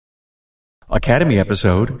Academy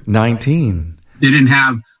episode 19. They didn't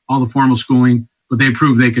have all the formal schooling, but they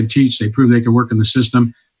proved they could teach. They proved they could work in the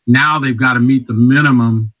system. Now they've got to meet the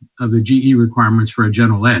minimum of the GE requirements for a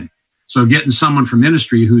general ed. So getting someone from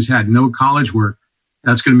industry who's had no college work,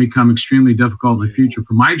 that's going to become extremely difficult in the future.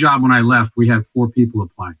 For my job when I left, we had 4 people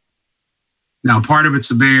apply. Now, part of it's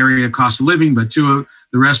the Bay Area cost of living, but the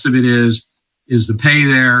rest of it is the pay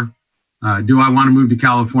there. Do I want to move to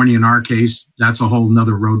California? In our case, that's a whole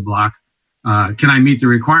nother roadblock. Can I meet the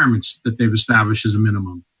requirements that they've established as a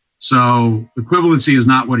minimum? So equivalency is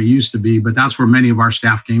not what it used to be, but that's where many of our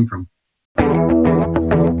staff came from.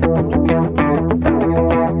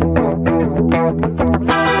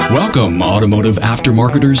 Welcome, automotive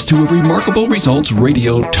aftermarketers, to a Remarkable Results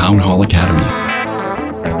Radio Town Hall Academy.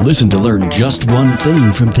 Listen to learn just one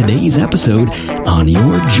thing from today's episode on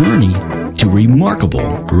your journey to remarkable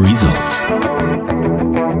results.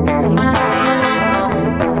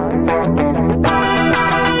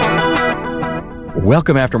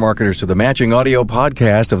 Welcome, aftermarketers, to the Matching Audio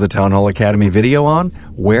podcast of the Town Hall Academy Video On.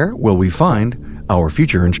 Where will we find our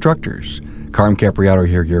future instructors? Carm Capriato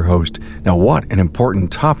here, your host. Now, what an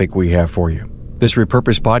important topic we have for you. This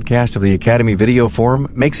repurposed podcast of the Academy Video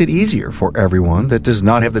Forum makes it easier for everyone that does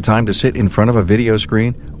not have the time to sit in front of a video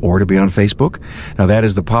screen or to be on Facebook. Now, that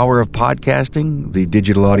is the power of podcasting, the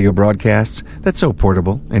digital audio broadcasts that's so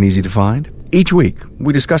portable and easy to find. Each week,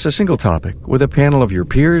 we discuss a single topic with a panel of your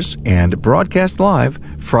peers and broadcast live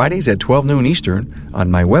Fridays at 12 noon Eastern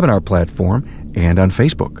on my webinar platform and on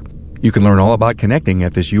Facebook. You can learn all about connecting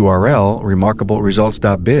at this URL,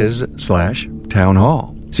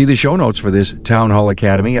 remarkableresults.biz/townhall. See the show notes for this Town Hall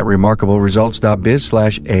Academy at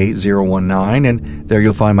remarkableresults.biz/A019, and there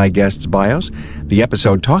you'll find my guests' bios, the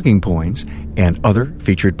episode talking points, and other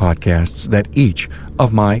featured podcasts that each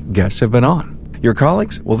of my guests have been on. Your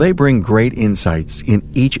colleagues, well, they bring great insights in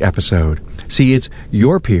each episode. See, it's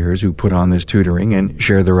your peers who put on this tutoring and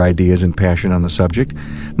share their ideas and passion on the subject.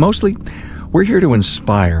 Mostly, we're here to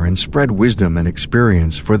inspire and spread wisdom and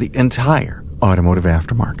experience for the entire automotive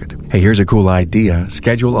aftermarket. Hey, here's a cool idea.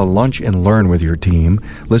 Schedule a lunch and learn with your team.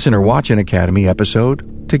 Listen or watch an Academy episode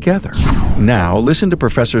together. Now, listen to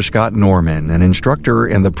Professor Scott Norman, an instructor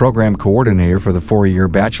and the program coordinator for the 4-year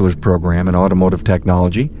bachelor's program in automotive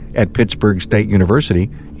technology at Pittsburgh State University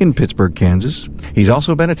in Pittsburgh, Kansas. He's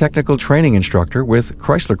also been a technical training instructor with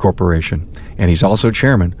Chrysler Corporation, and he's also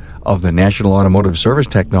chairman of the National Automotive Service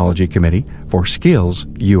Technology Committee for Skills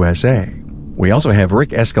USA. We also have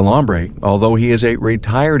Rick Escalambre, although he is a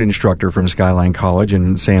retired instructor from Skyline College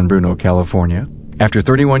in San Bruno, California. After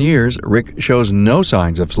 31 years, Rick shows no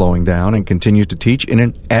signs of slowing down and continues to teach in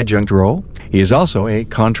an adjunct role. He is also a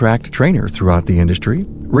contract trainer throughout the industry.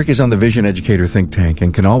 Rick is on the Vision Educator think tank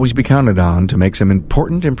and can always be counted on to make some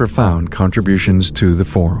important and profound contributions to the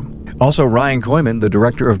forum. Also, Ryan Koyman, the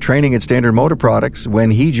Director of Training at Standard Motor Products.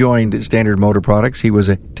 When he joined Standard Motor Products, he was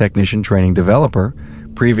a technician training developer.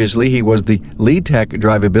 Previously, he was the lead tech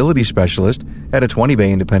drivability specialist at a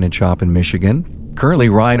 20-bay independent shop in Michigan. Currently,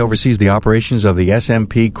 Ryan oversees the operations of the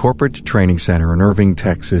SMP Corporate Training Center in Irving,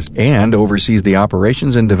 Texas, and oversees the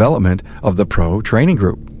operations and development of the Pro Training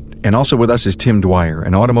Group. And also with us is Tim Dwyer,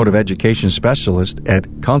 an automotive education specialist at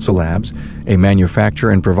Consulabs, a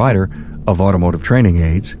manufacturer and provider of automotive training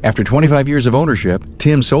aids. After 25 years of ownership,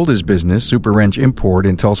 Tim sold his business, Super Wrench Import,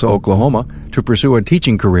 in Tulsa, Oklahoma, to pursue a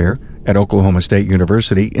teaching career at Oklahoma State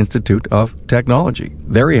University Institute of Technology.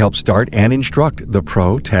 There he helped start and instruct the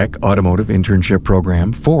Pro Tech Automotive Internship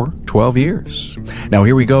Program for 12 years. Now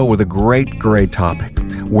here we go with a great topic.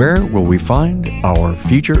 Where will we find our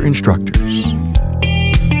future instructors?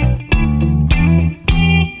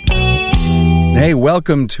 Hey,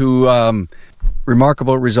 welcome to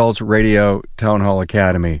Remarkable Results Radio Town Hall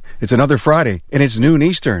Academy. It's another Friday, and it's noon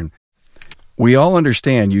Eastern. We all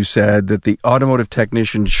understand, you said, that the automotive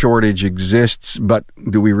technician shortage exists, but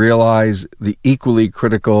do we realize the equally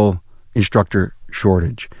critical instructor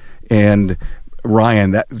shortage? And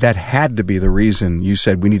Ryan, that had to be the reason you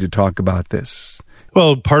said we need to talk about this.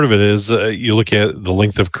 Well, part of it is you look at the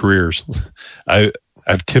length of careers. I've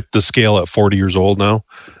tipped the scale at 40 years old now.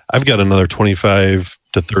 I've got another 25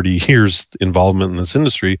 to 30 years involvement in this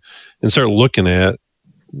industry, and start looking at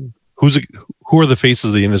who are the faces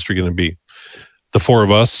of the industry going to be. The 4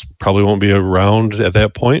 of us probably won't be around at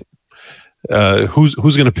that point. Who's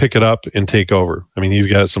going to pick it up and take over? I mean, you've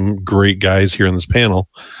got some great guys here in this panel.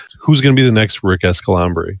 Who's going to be the next Rick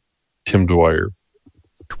Escalambre, Tim Dwyer?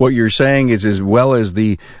 What you're saying is, as well as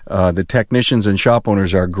the technicians and shop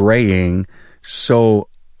owners are graying, so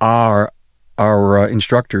are our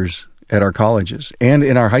instructors at our colleges and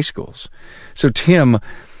in our high schools. So, Tim,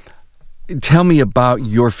 Tell me about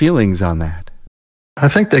your feelings on that. I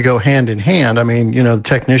think they go hand in hand. I mean, the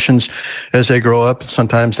technicians, as they grow up,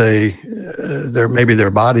 sometimes maybe their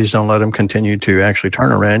bodies don't let them continue to actually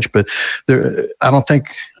turn a wrench. But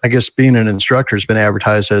I guess being an instructor has been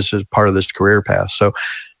advertised as part of this career path. So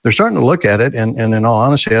they're starting to look at it. And in all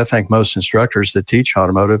honesty, I think most instructors that teach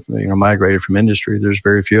automotive, migrated from industry. There's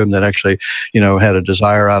very few of them that actually, had a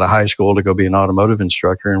desire out of high school to go be an automotive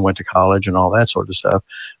instructor and went to college and all that sort of stuff.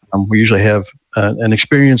 We usually have an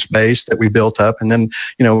experience base that we built up, and then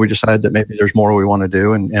we decide that maybe there's more we want to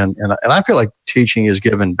do, and I feel like teaching is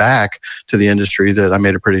given back to the industry that I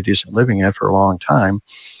made a pretty decent living at for a long time.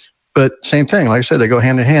 But same thing, like I said, they go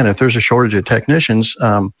hand in hand. If there's a shortage of technicians,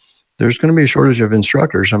 there's going to be a shortage of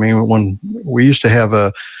instructors. I mean, when we used to have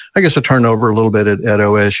a turnover a little bit at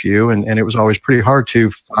OSU, and it was always pretty hard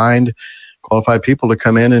to find qualified people to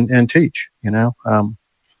come in and teach.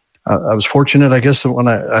 I was fortunate, I guess, when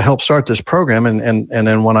I helped start this program, and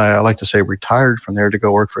then when I like to say retired from there to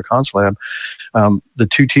go work for Consulab, the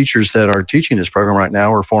two teachers that are teaching this program right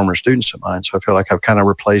now are former students of mine. So I feel like I've kind of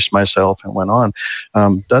replaced myself and went on.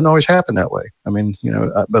 Doesn't always happen that way. I mean,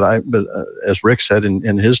 but as Rick said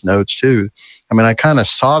in his notes too, I mean, I kind of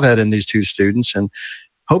saw that in these two students, and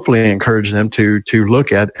hopefully encourage them to look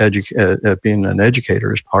at being an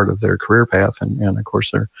educator as part of their career path. And of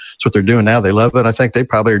course, that's what they're doing now. They love it. I think they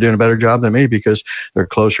probably are doing a better job than me because they're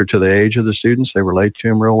closer to the age of the students. They relate to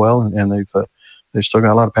them real well, and they've still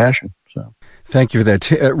got a lot of passion. So, thank you for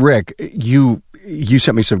that, Rick. You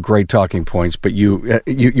sent me some great talking points, but you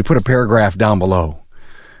put a paragraph down below,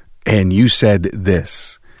 and you said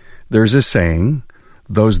this: there's a saying,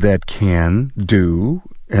 "Those that can do,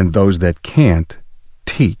 and those that can't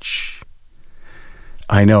teach."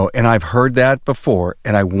 I know, and I've heard that before,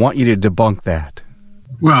 and I want you to debunk that.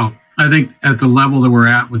 Well, I think at the level that we're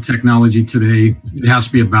at with technology today, it has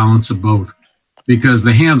to be a balance of both, because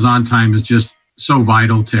the hands-on time is just so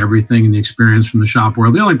vital to everything in the experience from the shop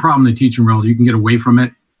world. The only problem in the teaching world, you can get away from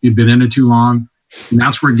it. You've been in it too long, and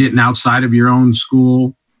that's where getting outside of your own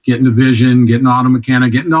school, getting a vision, getting auto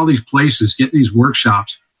mechanic, getting all these places, getting these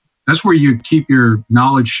workshops. That's where you keep your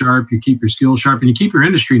knowledge sharp, you keep your skills sharp, and you keep your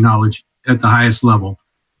industry knowledge at the highest level.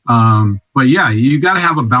 But yeah, you got to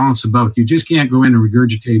have a balance of both. You just can't go in and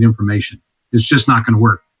regurgitate information. It's just not going to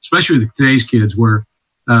work, especially with today's kids where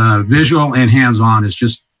visual and hands-on is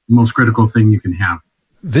just the most critical thing you can have.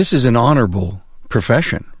 This is an honorable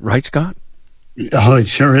profession, right, Scott? Oh, it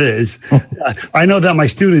sure is. I know that my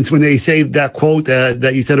students, when they say that quote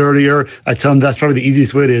that you said earlier, I tell them that's probably the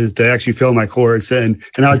easiest way to actually fail my course. And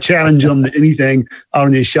I'll challenge them to anything out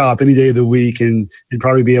in the shop any day of the week and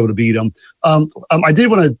probably be able to beat them. I did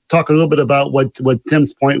want to talk a little bit about what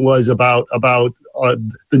Tim's point was about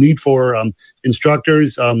the need for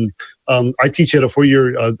instructors. I teach at a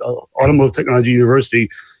 4-year automotive technology university,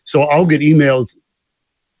 so I'll get emails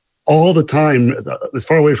all the time, as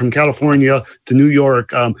far away from California to New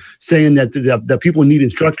York, saying that people need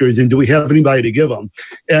instructors, and do we have anybody to give them?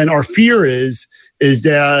 And our fear is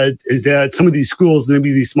that some of these schools,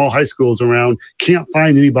 maybe these small high schools around, can't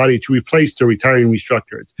find anybody to replace their retiring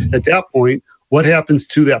instructors. At that point, what happens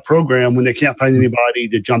to that program when they can't find anybody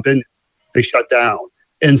to jump in? They shut down.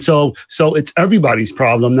 And so it's everybody's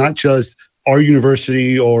problem, not just our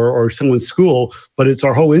university or someone's school, but it's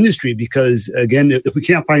our whole industry, because again, if we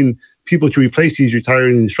can't find people to replace these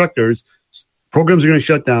retiring instructors, programs are going to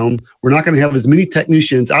shut down. We're not going to have as many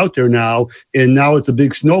technicians out there now, and now it's a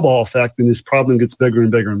big snowball effect, and this problem gets bigger and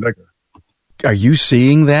bigger and bigger. Are you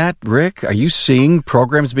seeing that, Rick? Are you seeing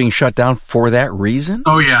programs being shut down for that reason?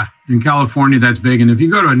 Oh yeah, in California that's big. And if you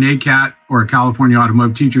go to a NACAT or a California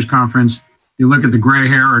Automotive Teachers Conference, you look at the gray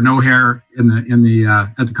hair or no hair at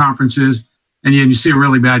the conferences, and you see a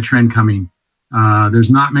really bad trend coming.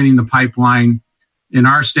 There's not many in the pipeline. In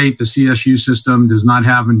our state, the CSU system does not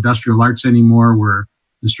have industrial arts anymore, where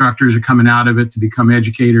instructors are coming out of it to become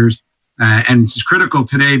educators. And it's critical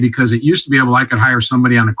today because it used to be I could hire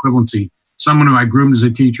somebody on equivalency, someone who I groomed as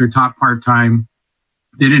a teacher, taught part-time.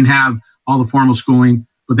 They didn't have all the formal schooling,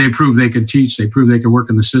 but they proved they could teach. They proved they could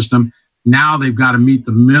work in the system. Now they've got to meet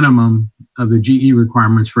the minimum of the GE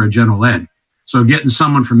requirements for a general ed. So getting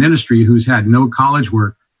someone from industry who's had no college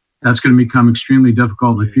work, that's going to become extremely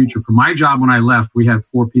difficult in the future. For my job, when I left, we had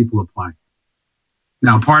 4 people apply.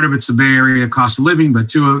 Now, part of it's the Bay Area cost of living, but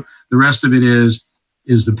the rest of it is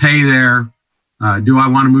the pay there. Do I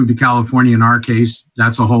want to move to California? In our case,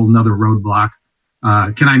 that's a whole nother roadblock.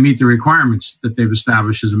 Can I meet the requirements that they've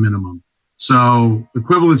established as a minimum? So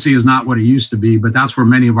equivalency is not what it used to be, but that's where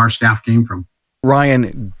many of our staff came from.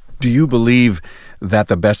 Ryan, do you believe that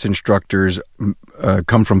the best instructors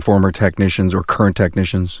come from former technicians or current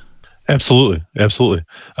technicians? Absolutely.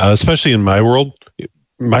 Especially in my world,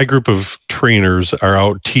 my group of trainers are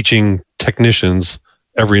out teaching technicians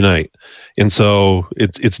every night. And so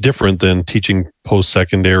it's different than teaching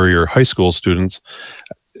post-secondary or high school students.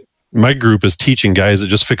 My group is teaching guys that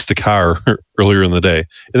just fixed a car earlier in the day,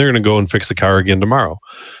 and they're going to go and fix the car again tomorrow.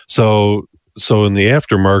 So in the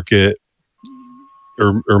aftermarket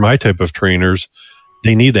or my type of trainers,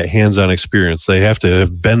 they need that hands-on experience. They have to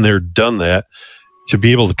have been there, done that, to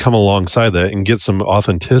be able to come alongside that and get some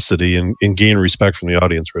authenticity and gain respect from the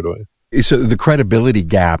audience right away. So the credibility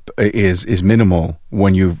gap is minimal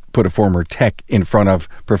when you put a former tech in front of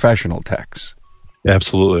professional techs.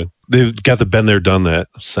 Absolutely. They've got the been there, done that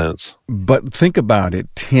sense. But think about it.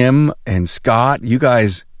 Tim and Scott, you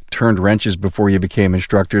guys turned wrenches before you became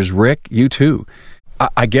instructors. Rick, you too.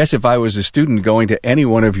 I guess if I was a student going to any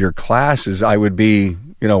one of your classes, I would be,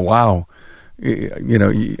 wow.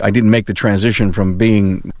 I didn't make the transition from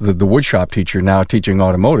being the woodshop teacher, now teaching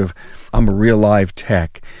automotive. I'm a real live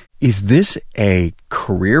tech. Is this a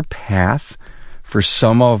career path for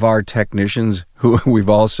some of our technicians who we've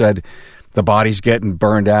all said the body's getting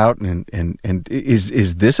burned out? And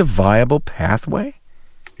is this a viable pathway?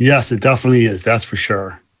 Yes, it definitely is. That's for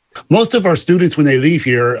sure. Most of our students, when they leave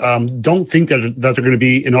here, don't think that they're going to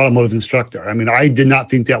be an automotive instructor. I mean, I did not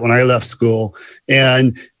think that when I left school.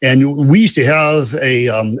 And we used to have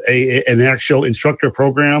an actual instructor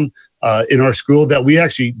program in our school that we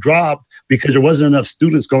actually dropped because there wasn't enough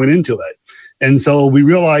students going into it. And so we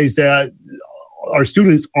realized that our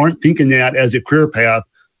students aren't thinking that as a career path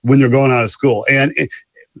when they're going out of school. And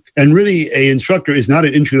really, an instructor is not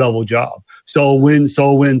an entry-level job. So when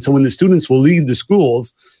the students will leave the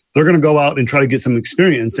schools, they're going to go out and try to get some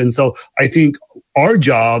experience. And so I think our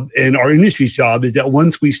job and our industry's job is that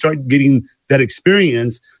once we start getting that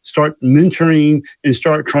experience, start mentoring and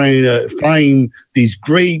start trying to find these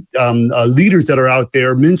great leaders that are out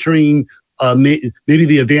there mentoring maybe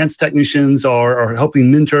the advanced technicians or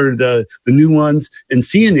helping mentor the new ones, and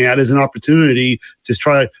seeing that as an opportunity to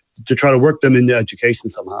try to work them into education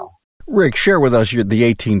somehow. Rick, share with us the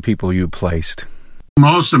 18 people you placed.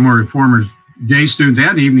 Most of them were former day students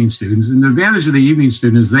and evening students. And the advantage of the evening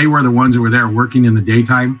students is they were the ones that were there working in the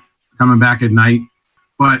daytime, coming back at night.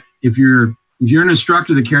 But if you're an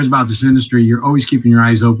instructor that cares about this industry, you're always keeping your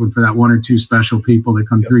eyes open for that one or two special people that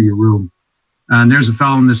come through your room. And there's a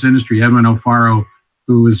fellow in this industry, Edwin O'Farrell,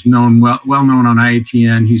 who was well known on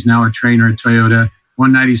IATN. He's now a trainer at Toyota.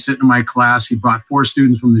 One night he's sitting in my class. He brought 4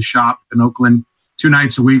 students from the shop in Oakland 2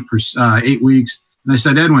 nights a week for 8 weeks. And I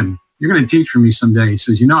said, Edwin, you're going to teach for me someday. He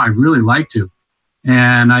says, I'd really like to.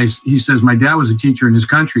 And he says, my dad was a teacher in his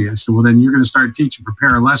country. I said, well, then you're going to start teaching,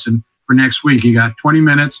 prepare a lesson for next week. He got 20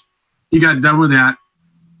 minutes. He got done with that.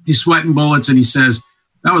 He's sweating bullets. And he says,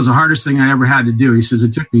 that was the hardest thing I ever had to do. He says,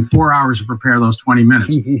 it took me 4 hours to prepare those 20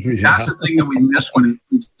 minutes. Yeah. That's the thing that we miss when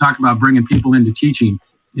we talk about bringing people into teaching,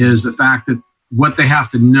 is the fact that what they have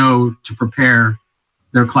to know to prepare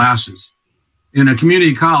their classes. In a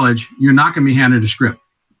community college, you're not going to be handed a script.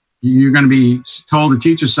 You're going to be told to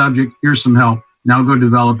teach a subject. Here's some help. Now go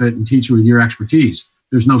develop it and teach it with your expertise.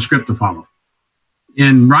 There's no script to follow.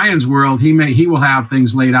 In Ryan's world, he will have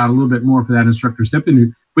things laid out a little bit more for that instructor to step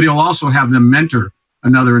into, but he'll also have them mentor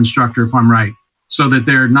another instructor, if I'm right, so that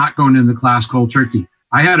they're not going into the class cold turkey.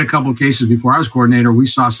 I had a couple of cases before I was coordinator. We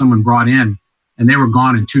saw someone brought in and they were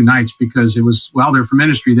gone in 2 nights because it was, they're from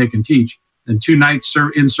industry, they can teach. And 2 nights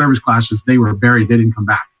in service classes, they were buried. They didn't come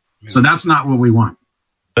back. So that's not what we want.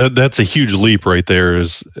 That's a huge leap right there.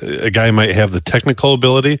 Is a guy might have the technical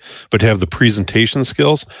ability, but have the presentation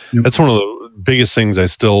skills. Yep. That's one of the biggest things I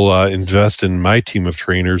still invest in my team of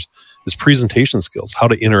trainers is presentation skills, how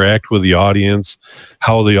to interact with the audience,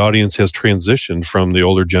 how the audience has transitioned from the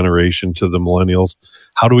older generation to the millennials.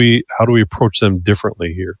 How do we approach them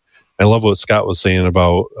differently here? I love what Scott was saying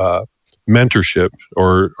about mentorship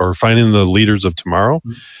or finding the leaders of tomorrow.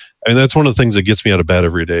 Mm-hmm. And that's one of the things that gets me out of bed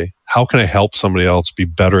every day. How can I help somebody else be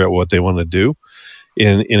better at what they want to do?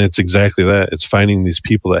 And it's exactly that. It's finding these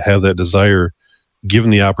people that have that desire, give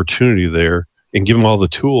them the opportunity there, and give them all the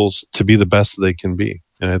tools to be the best that they can be.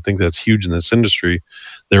 And I think that's huge in this industry.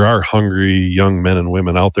 There are hungry young men and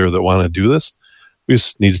women out there that want to do this. We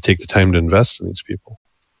just need to take the time to invest in these people.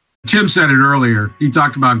 Tim said it earlier. He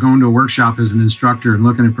talked about going to a workshop as an instructor and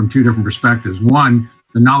looking at it from 2 different perspectives. One,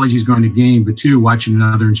 the knowledge he's going to gain, but 2, watching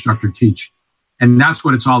another instructor teach. And that's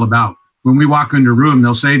what it's all about. When we walk into a room,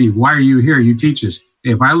 they'll say to you, why are you here? You teach us.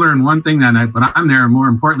 Hey, if I learn one thing that night, but I'm there, and more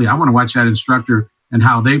importantly, I want to watch that instructor and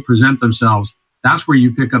how they present themselves. That's where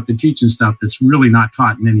you pick up the teaching stuff that's really not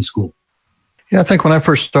taught in any school. Yeah, I think when I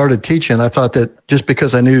first started teaching, I thought that just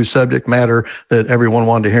because I knew subject matter, that everyone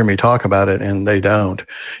wanted to hear me talk about it, and they don't.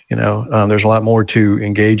 There's a lot more to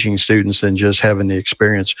engaging students than just having the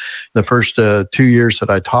experience. The first 2 years that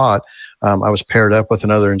I taught, I was paired up with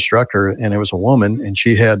another instructor, and it was a woman, and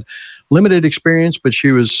she had limited experience, but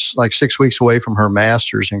she was like 6 weeks away from her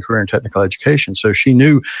master's in career and technical education. So she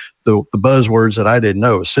knew the buzzwords that I didn't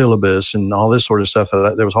know, syllabus and all this sort of stuff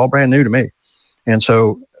that was all brand new to me. And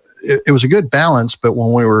so it was a good balance, but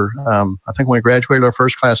when we were, I think when we graduated our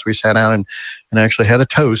first class, we sat down and actually had a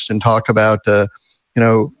toast and talked about, 10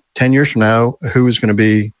 years from now, who was going to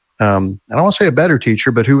be, I don't want to say a better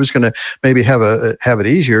teacher, but who was going to maybe have it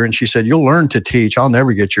easier. And she said, "You'll learn to teach. I'll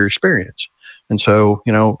never get your experience." And so,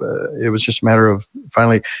 it was just a matter of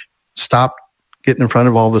finally stop getting in front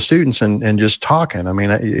of all the students and just talking. I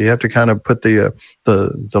mean, you have to kind of put the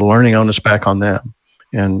learning onus back on them.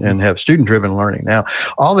 And have student-driven learning. Now,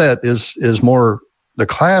 all that is more the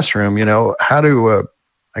classroom. How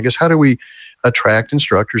do we attract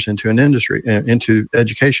instructors into an industry, into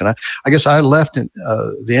education? I guess I left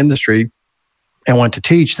the industry and went to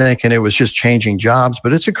teach, thinking it was just changing jobs,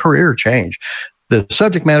 but it's a career change. The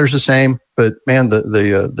subject matter is the same, but man,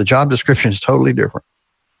 the job description is totally different.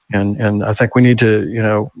 And I think we need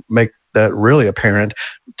to make that really apparent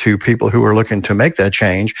to people who are looking to make that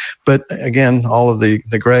change. But again, all of the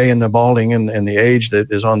gray and the balding and the age that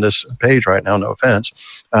is on this page right now, no offense,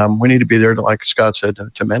 we need to be there to, like Scott said,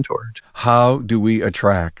 to mentor. How do we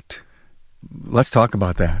attract? Let's talk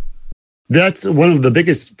about that. That's one of the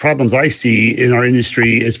biggest problems I see in our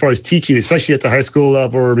industry as far as teaching, especially at the high school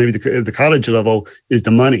level or maybe the college level, is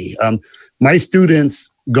the money. My students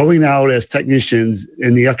going out as technicians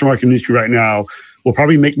in the aftermarket industry right now will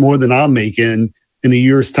probably make more than I'm making in a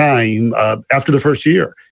year's time after the first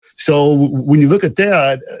year. So when you look at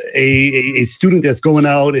that, a student that's going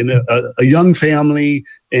out in a young family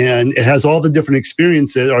and it has all the different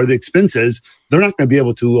experiences or the expenses, they're not going to be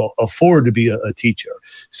able to afford to be a teacher.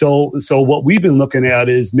 So what we've been looking at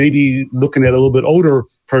is maybe looking at a little bit older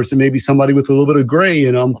person, maybe somebody with a little bit of gray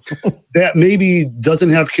in them that maybe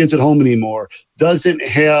doesn't have kids at home anymore, doesn't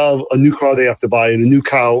have a new car they have to buy and a new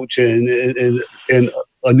couch and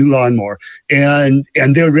a new lawnmower. And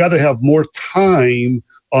they'd rather have more time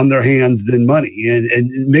on their hands than money. And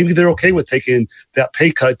maybe they're okay with taking that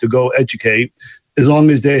pay cut to go educate, as long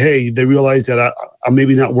as they realize that I'm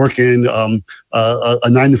maybe not working a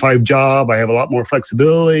 9-to-5 job. I have a lot more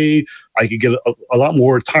flexibility. I could get a lot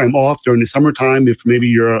more time off during the summertime if maybe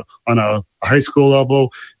you're on a high school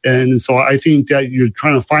level. And so I think that you're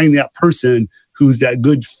trying to find that person who's that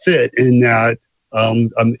good fit in that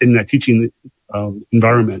teaching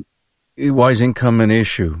environment. Why is income an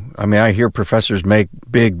issue? I mean, I hear professors make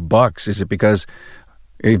big bucks. Is it because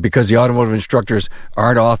the automotive instructors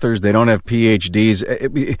aren't authors, they don't have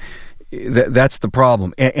PhDs? That's the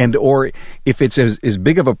problem. Or if it's as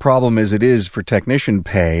big of a problem as it is for technician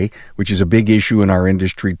pay, which is a big issue in our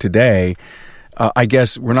industry today, I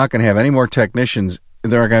guess we're not going to have any more technicians.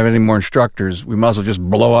 They're not going to have any more instructors. We might as well just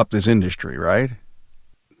blow up this industry, right?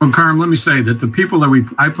 Well, Carm, let me say that the people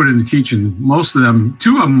that I put into teaching, most of them,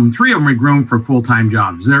 3 of them we groomed for full-time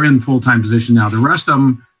jobs. They're in full-time position now. The rest of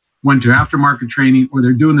them went to aftermarket training, or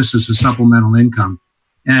they're doing this as a supplemental income.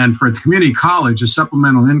 And for the community college, a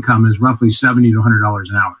supplemental income is roughly $70 to $100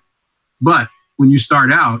 an hour. But when you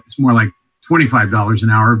start out, it's more like $25 an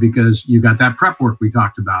hour because you got that prep work we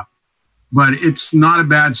talked about. But it's not a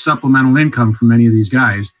bad supplemental income for many of these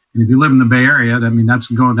guys. And if you live in the Bay Area, that's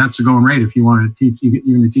the going rate. If you want to teach, you're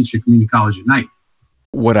going to teach at community college at night.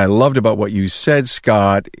 What I loved about what you said,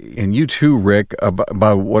 Scott, and you too, Rick,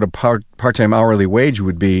 about what a part-time hourly wage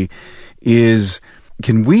would be, is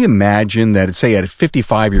can we imagine that, say, at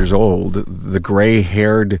 55 years old, the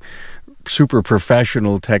gray-haired, super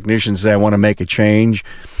professional technicians say, I want to make a change,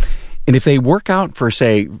 and if they work out for,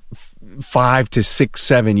 say, 5 to 6,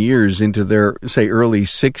 7 years into their, say, early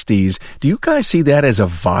 60s, do you guys see that as a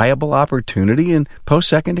viable opportunity in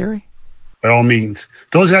post-secondary? By all means.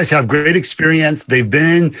 Those guys have great experience. They've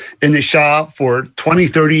been in the shop for 20,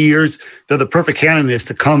 30 years. They're the perfect candidates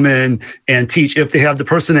to come in and teach if they have the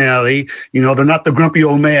personality. They're not the grumpy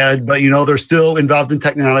old man, but, they're still involved in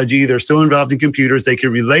technology. They're still involved in computers. They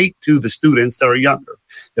can relate to the students that are younger.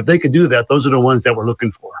 If they could do that, those are the ones that we're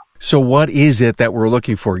looking for. So what is it that we're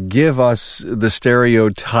looking for? Give us the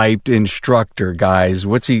stereotyped instructor, guys.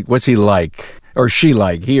 What's he like? Or she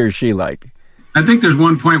like? He or she like? I think there's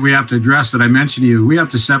one point we have to address that I mentioned to you. We have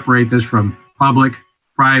to separate this from public,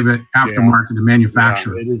 private, aftermarket, and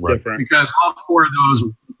manufacturer. Yeah, it is different. Because all 4 of those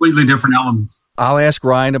are completely different elements. I'll ask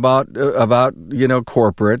Ryan about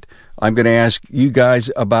corporate. I'm going to ask you guys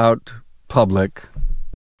about public.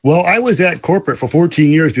 Well, I was at corporate for 14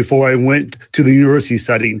 years before I went to the university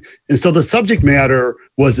setting. And so the subject matter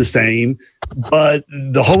was the same, but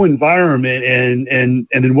the whole environment and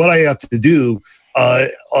then what I have to do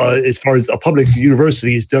as far as a public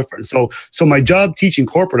university is different. So my job teaching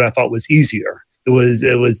corporate, I thought, was easier. It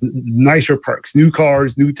was nicer perks, new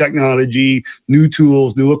cars, new technology, new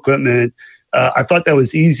tools, new equipment. I thought that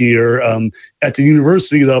was easier. At the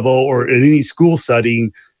university level or in any school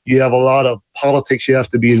setting, you have a lot of politics you have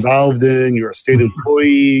to be involved in. You're a state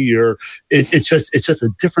employee. It's just a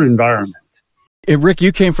different environment. Rick,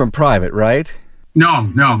 you came from private, right? No,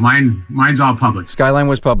 mine's all public. Skyline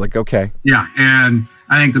was public. Okay. Yeah, and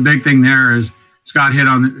I think the big thing there is Scott hit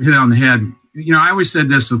on the head. You know, I always said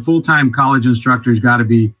this: a full-time college instructor's got to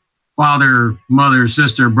be father, mother,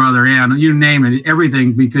 sister, brother, aunt, you name it,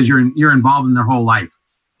 everything, because you're involved in their whole life.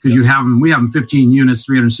 Because we have them 15 units,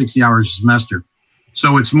 360 hours a semester.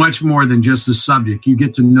 So it's much more than just the subject. You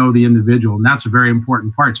get to know the individual, and that's a very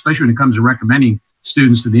important part, especially when it comes to recommending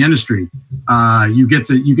students to the industry. You get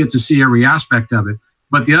to see every aspect of it.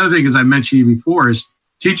 But the other thing, as I mentioned to you before, is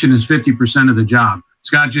teaching is 50% of the job.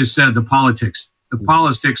 Scott just said the politics. The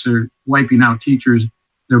politics are wiping out teachers.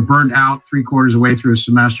 They're burnt out 3/4 of the way through a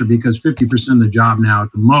semester because 50% of the job now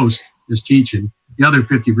at the most is teaching. The other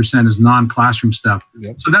 50% is non-classroom stuff.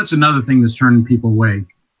 Yep. So that's another thing that's turning people away.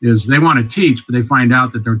 Is they want to teach, but they find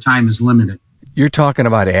out that their time is limited. You're talking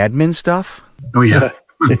about admin stuff? Oh, yeah.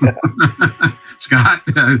 Scott?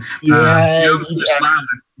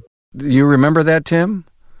 Do you remember that, Tim?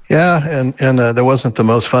 Yeah, and that wasn't the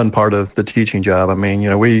most fun part of the teaching job. I mean, you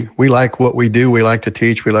know, we like what we do. We like to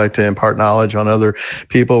teach. We like to impart knowledge on other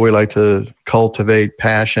people. We like to cultivate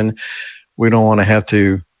passion. We don't want to have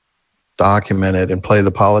to document it and play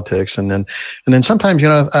the politics. And then sometimes, you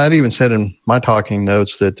know, I'd even said in my talking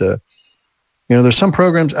notes that, you know, there's some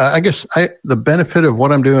programs, the benefit of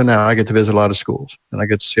what I'm doing now, I get to visit a lot of schools and I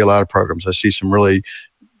get to see a lot of programs. I see some really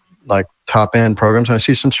like top end programs and I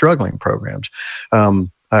see some struggling programs.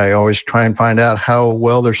 I always try and find out how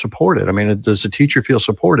well they're supported. I mean, does the teacher feel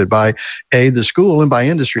supported by the school and by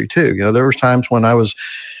industry too? You know, there was times when I was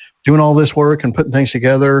doing all this work and putting things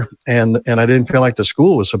together, and I didn't feel like the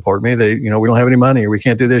school would support me. They, you know, we don't have any money, or we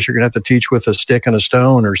can't do this. You're going to have to teach with a stick and a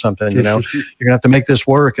stone or something. You know, you're going to have to make this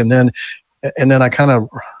work. And then I kind of,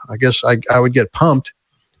 I guess I would get pumped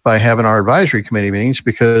by having our advisory committee meetings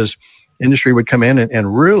because industry would come in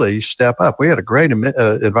and really step up. We had a great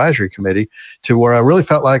advisory committee to where I really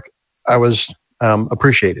felt like I was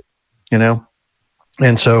appreciated. You know,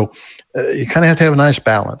 and so you kind of have to have a nice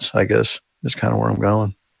balance. I guess is kind of where I'm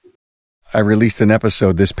going. I released an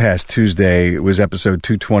episode this past Tuesday. It was episode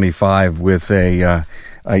 225 with a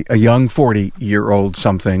young 40-year-old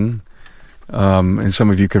something, and some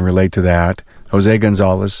of you can relate to that, Jose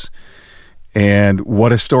Gonzalez. And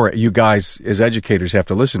what a story. You guys, as educators, have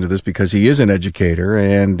to listen to this because he is an educator,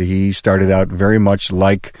 and he started out very much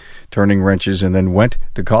like turning wrenches and then went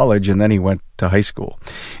to college, and then he went to high school.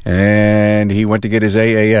 And he went to get his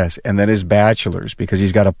AAS and then his bachelor's because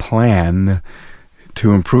he's got a plan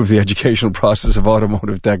to improve the educational process of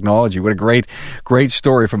automotive technology. What a great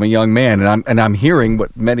story from a young man. And I'm hearing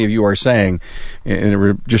what many of you are saying, and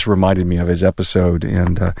it just reminded me of his episode.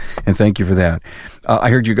 And thank you for that. I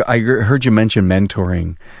heard you mention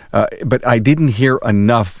mentoring, but I didn't hear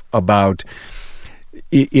enough about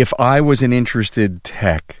if I was an interested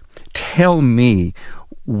tech. Tell me,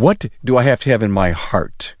 what do I have to have in my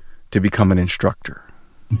heart to become an instructor?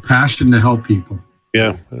 Passion to help people.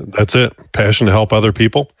 Yeah, that's it. Passion to help other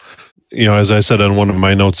people. You know, as I said on one of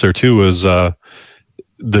my notes there too, is the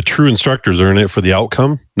true instructors are in it for the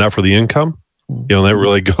outcome, not for the income. You know, that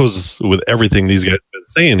really goes with everything these guys have been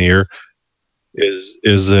saying here. Is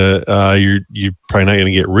that you're probably not going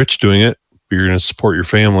to get rich doing it. But you're going to support your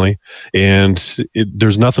family, and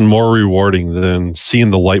there's nothing more rewarding than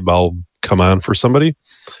seeing the light bulb come on for somebody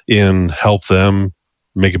and help them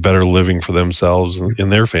make a better living for themselves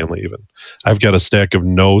and their family even. I've got a stack of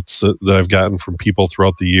notes that I've gotten from people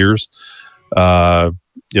throughout the years. You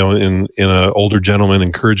know, in an older gentleman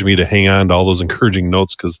encouraged me to hang on to all those encouraging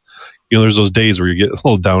notes because, you know, there's those days where you get a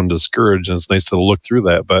little down and discouraged, and it's nice to look through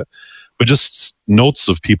that. But just notes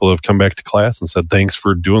of people who have come back to class and said, thanks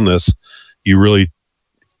for doing this. You really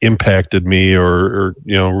impacted me, or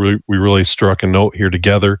you know, we really struck a note here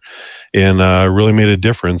together, and really made a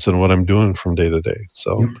difference in what I'm doing from day to day.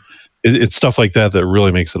 So it's stuff like that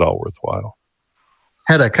really makes it all worthwhile.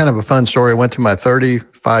 Had a kind of a fun story. I went to my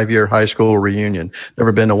 35-year high school reunion.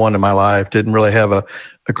 Never been to one in my life. Didn't really have a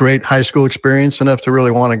great high school experience enough to really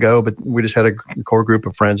want to go, but we just had a core group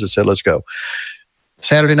of friends that said, let's go.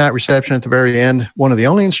 Saturday night reception at the very end, one of the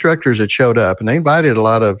only instructors that showed up, and they invited a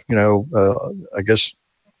lot of, I guess,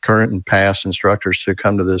 current and past instructors to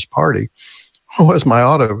come to this party, was my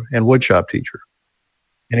auto and woodshop teacher.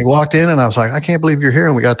 And he walked in, and I was like, I can't believe you're here.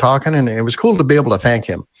 And we got talking, and it was cool to be able to thank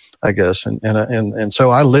him, I guess. And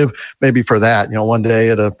so I live maybe for that, one day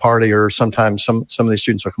at a party, or sometimes some of these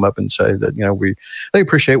students will come up and say that, they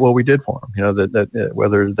appreciate what we did for them, that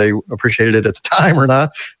whether they appreciated it at the time or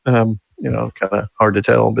not, kind of hard to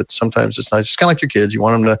tell, but sometimes it's nice. It's kind of like your kids. You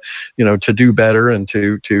want them to, to do better and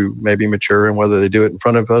to maybe mature, and whether they do it in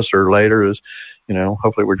front of us or later is,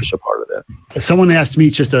 hopefully we're just a part of that. Someone asked me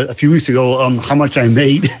just a few weeks ago how much I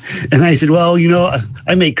made, and I said, well,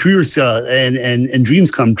 I make careers and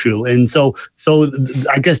dreams come true. And so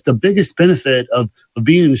I guess the biggest benefit of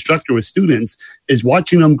being an instructor with students is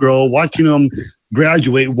watching them grow, watching them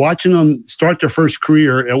graduate, watching them start their first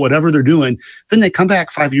career at whatever they're doing. Then they come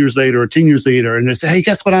back 5 years later or 10 years later, and they say, hey,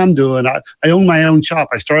 guess what I'm doing? I own my own shop.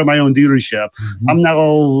 I started my own dealership. Mm-hmm. I'm now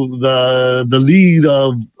the lead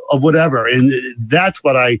of whatever. And that's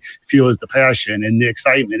what I feel is the passion and the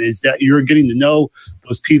excitement, is that you're getting to know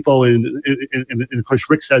those people. And of course,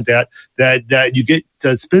 Rick said that you get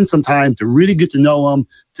to spend some time to really get to know them,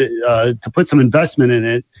 to put some investment in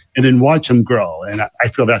it, and then watch them grow. And I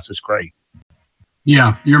feel that's just great.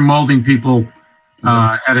 Yeah, you're molding people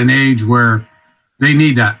at an age where they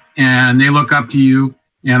need that, and they look up to you.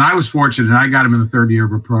 And I was fortunate. I got them in the third year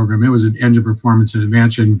of a program. It was an engine performance and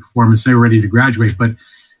advanced engine performance. They were ready to graduate. But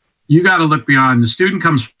you got to look beyond. The student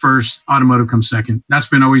comes first, automotive comes second. That's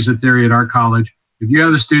been always the theory at our college. If you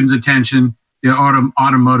have the student's attention, the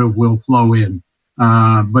automotive will flow in.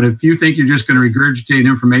 But if you think you're just going to regurgitate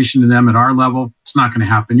information to them at our level, it's not going to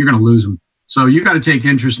happen. You're going to lose them. So you got to take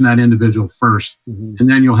interest in that individual first, and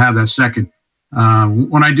then you'll have that second.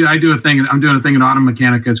 When I'm doing a thing at Auto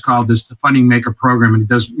Mechanica. It's called this Funding Maker Program, and it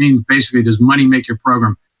does mean basically, does money make your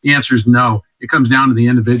program? The answer is no. It comes down to the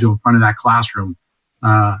individual in front of that classroom.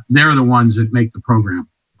 They're the ones that make the program.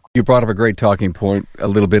 You brought up a great talking point a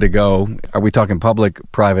little bit ago. Are we talking public,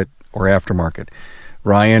 private, or aftermarket?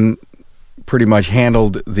 Ryan pretty much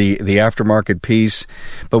handled the aftermarket piece,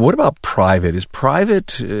 but what about private? Is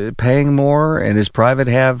private paying more, and does private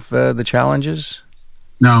have the challenges?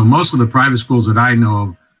 No, most of the private schools that I know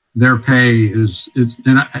of, their pay is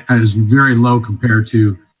very low compared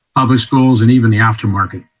to public schools and even the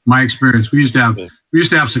aftermarket. My experience, we used to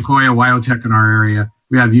have Sequoia, Wyotech in our area.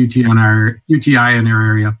 We have UTI in our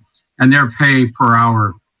area, and their pay per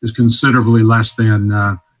hour is considerably less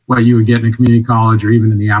than what you would get in a community college or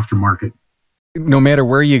even in the aftermarket. No matter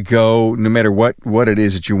where you go, no matter what it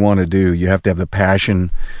is that you want to do, you have to have the passion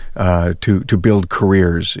to build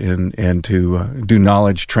careers and to do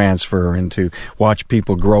knowledge transfer and to watch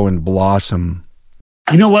people grow and blossom.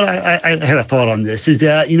 You know what? I had a thought on this, is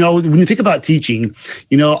that, when you think about teaching,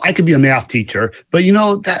 I could be a math teacher, but,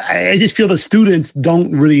 I just feel the students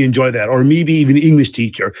don't really enjoy that, or maybe even an English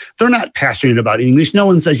teacher. They're not passionate about English. No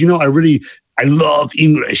one says, I love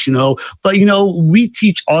English, but, we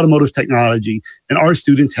teach automotive technology, and our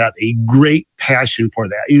students have a great passion for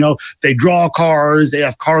that. They draw cars, they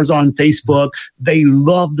have cars on Facebook, they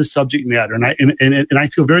love the subject matter. And I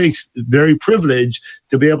feel very, very privileged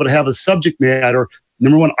to be able to have a subject matter,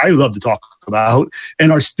 number one, I love to talk about,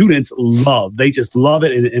 and our students they just love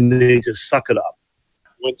it, and they just suck it up.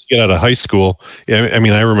 Once you get out of high school,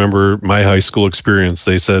 I remember my high school experience.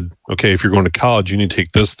 They said, okay, if you're going to college, you need to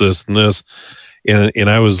take this, this, and this. And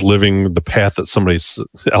I was living the path that somebody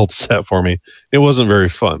else set for me. It wasn't very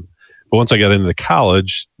fun. But once I got into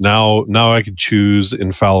college, now I could choose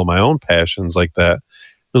and follow my own passions like that.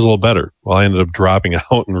 It was a little better. Well, I ended up dropping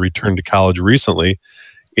out and returned to college recently.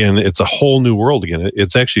 And it's a whole new world again.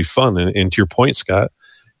 It's actually fun. And to your point, Scott,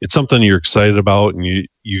 it's something you're excited about, and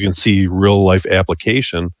you can see real life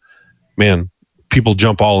application. Man, people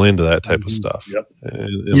jump all into that type of stuff. Yep.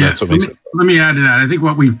 And that's what makes it fun. Let me add to that. I think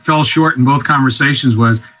what we fell short in both conversations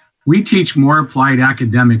was we teach more applied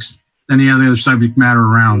academics than any other subject matter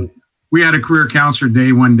around. We had a career counselor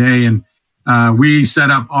day one day, and we set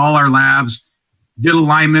up all our labs, did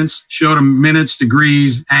alignments, showed them minutes,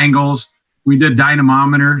 degrees, angles. We did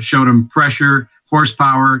dynamometer, showed them pressure,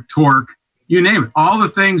 horsepower, torque, you name it. All the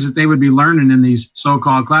things that they would be learning in these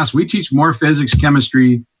so-called classes. We teach more physics,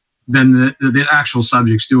 chemistry than the actual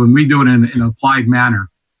subjects do, and we do it in an applied manner.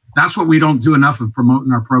 That's what we don't do enough of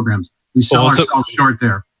promoting our programs. We sell ourselves short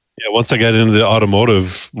there. Yeah, once I got into the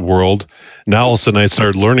automotive world, now all of a sudden I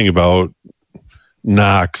started learning about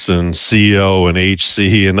NOx and CO and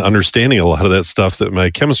HC and understanding a lot of that stuff that my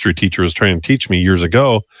chemistry teacher was trying to teach me years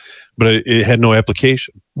ago, but it had no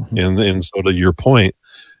application. Mm-hmm. And so to your point,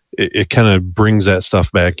 it kind of brings that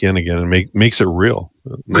stuff back in again and makes it real.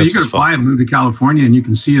 Well, you can fly and move to California and you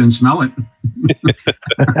can see it and smell it.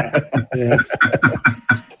 Yeah.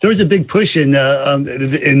 There's a big push in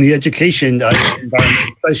the education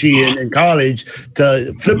environment, especially in college,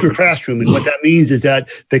 to flip your classroom. And what that means is that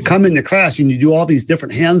they come in the class and you do all these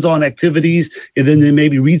different hands-on activities, and then they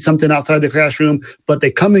maybe read something outside the classroom, but they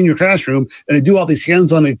come in your classroom and they do all these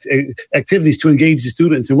hands-on activities to engage the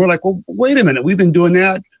students. And we're like, well, wait a minute, we've been doing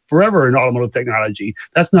that forever in automotive technology.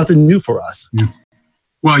 That's nothing new for us. Yeah.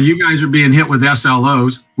 Well, you guys are being hit with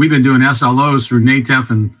SLOs. We've been doing SLOs through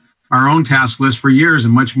NATEF and our own task list for years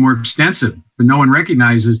and much more extensive, but no one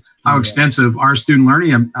recognizes how extensive our student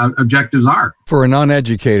learning objectives are. For a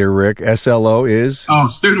non-educator, Rick, SLO is? Oh,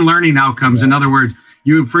 student learning outcomes. Yeah. In other words,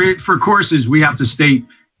 for courses, we have to state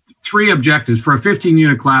 3 objectives. For a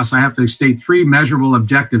 15-unit class, I have to state 3 measurable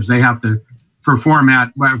objectives they have to perform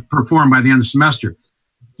by the end of the semester.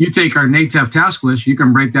 You take our NATEF task list, you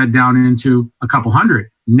can break that down into a couple hundred.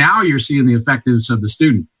 Now you're seeing the effectiveness of the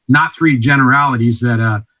student, not 3 generalities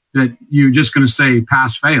that you're just going to say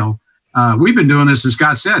pass, fail. We've been doing this, as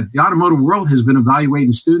Scott said. The automotive world has been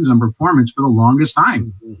evaluating students on performance for the longest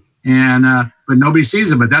time, but nobody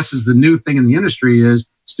sees it. But this is the new thing in the industry is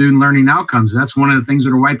student learning outcomes. That's one of the things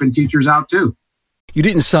that are wiping teachers out too. You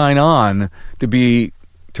didn't sign on to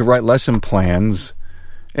write lesson plans.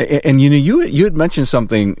 And you had mentioned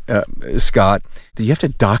something, Scott. Do you have to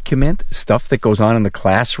document stuff that goes on in the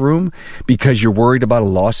classroom because you're worried about a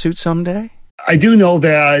lawsuit someday? I do know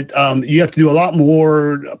that you have to do a lot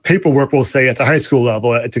more paperwork, we'll say, at the high school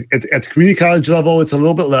level. At the community college level, it's a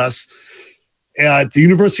little bit less. At the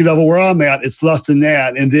university level where I'm at, it's less than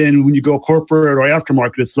that. And then when you go corporate or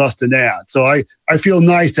aftermarket, it's less than that. So I feel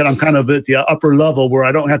nice that I'm kind of at the upper level where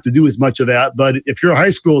I don't have to do as much of that. But if you're a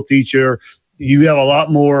high school teacher, you have a lot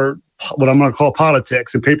more what I'm going to call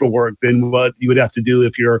politics and paperwork than what you would have to do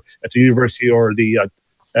if you're at the university or the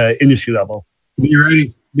industry level.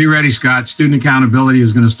 Be ready, Scott. Student accountability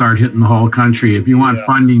is going to start hitting the whole country. If you want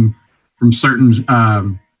funding from certain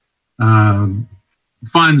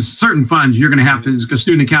funds, you're going to have to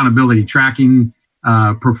student accountability, tracking,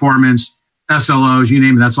 performance, SLOs, you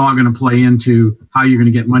name it. That's all going to play into how you're going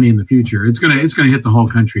to get money in the future. It's going to hit the whole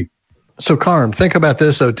country. So, Carm, think about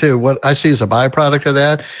this, though, too. What I see as a byproduct of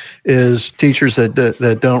that is teachers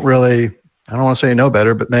that don't really, I don't want to say know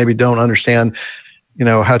better, but maybe don't understand,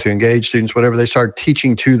 how to engage students, whatever. They start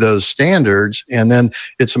teaching to those standards, and then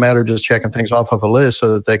it's a matter of just checking things off of a list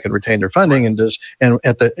so that they can retain their funding. And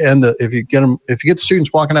at the end, if you get the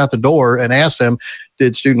students walking out the door and ask them,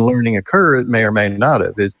 did student learning occur? It may or may not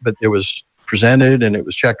have, but it was presented and it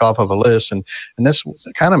was checked off of a list, and that's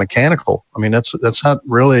kind of mechanical. I mean, that's not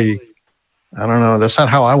really. I don't know. That's not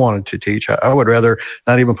how I wanted to teach. I would rather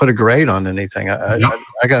not even put a grade on anything.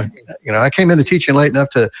 I came into teaching late enough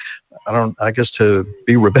to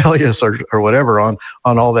be rebellious or whatever on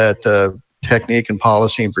all that technique and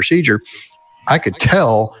policy and procedure. I could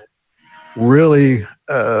tell really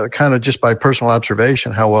kind of just by personal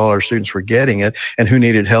observation how well our students were getting it and who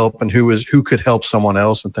needed help and who could help someone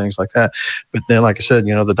else and things like that. But then, like I said,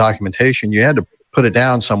 the documentation, you had to put it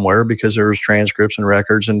down somewhere because there was transcripts and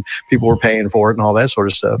records and people were paying for it and all that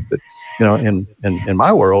sort of stuff. But, in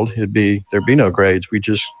my world, there'd be no grades. We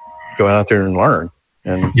just go out there and learn,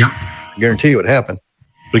 and I guarantee you it happened.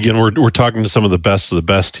 Again, we're talking to some of the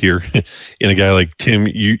best here. And a guy like Tim,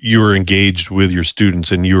 you were engaged with your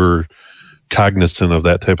students and you were cognizant of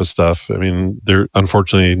that type of stuff. I mean,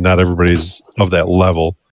 unfortunately, not everybody's of that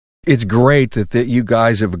level. It's great that you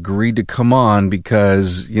guys have agreed to come on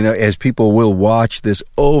because, as people will watch this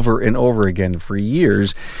over and over again for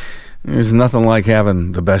years, there's nothing like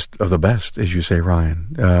having the best of the best, as you say,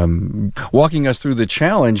 Ryan, walking us through the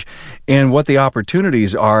challenge and what the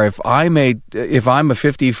opportunities are. If I'm a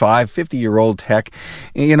 50-year-old tech,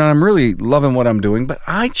 I'm really loving what I'm doing, but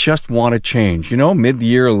I just want to change,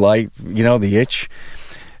 mid-year light, the itch.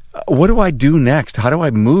 What do I do next? How do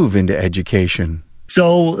I move into education?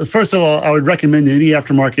 So first of all, I would recommend any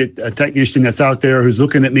aftermarket technician that's out there who's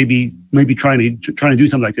looking at maybe trying to do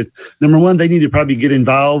something like this. Number one, they need to probably get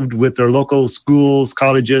involved with their local schools,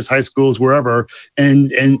 colleges, high schools, wherever, and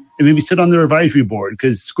maybe sit on their advisory board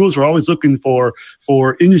because schools are always looking for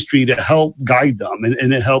industry to help guide them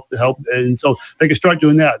and help. And so they can start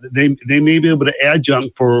doing that. They may be able to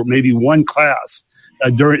adjunct for maybe one class.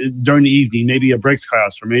 During the evening, maybe a brakes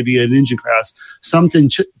class or maybe an engine class, something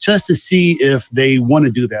just to see if they want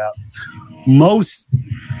to do that. Most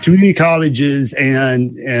community colleges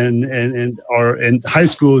and high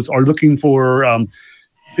schools are looking for,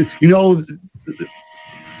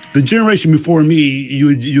 the generation before me,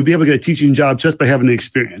 you'd be able to get a teaching job just by having the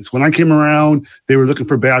experience. When I came around, they were looking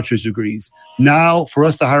for bachelor's degrees. Now, for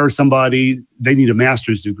us to hire somebody, they need a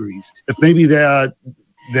master's degrees. If maybe that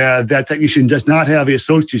technician does not have an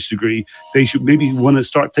associate's degree, they should maybe want to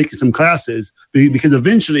start taking some classes, because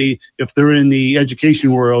eventually, if they're in the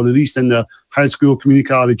education world, at least in the high school, community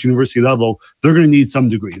college, university level, they're going to need some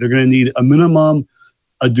degree. They're going to need a minimum,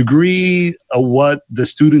 a degree of what the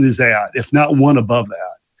student is at, if not one above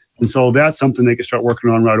that. And so that's something they can start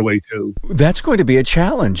working on right away, too. That's going to be a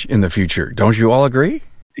challenge in the future. Don't you all agree?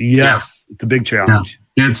 Yes, it's a big challenge.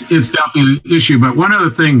 Yeah. It's definitely an issue. But one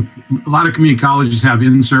other thing, a lot of community colleges have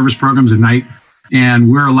in-service programs at night,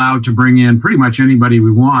 and we're allowed to bring in pretty much anybody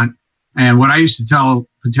we want. And what I used to tell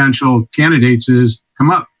potential candidates is,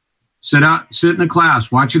 come up, sit in a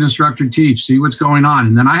class, watch an instructor teach, see what's going on.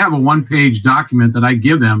 And then I have a one-page document that I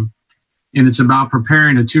give them, and it's about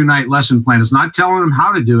preparing a 2-night lesson plan. It's not telling them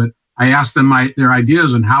how to do it. I ask them their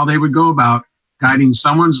ideas on how they would go about guiding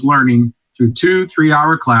someone's learning through 2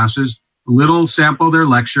 3-hour classes, a little sample of their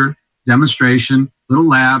lecture, demonstration, little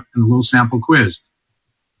lab, and a little sample quiz.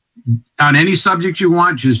 On any subject you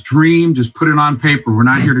want, just dream, just put it on paper. We're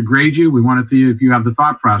not here to grade you. We want it to see if you have the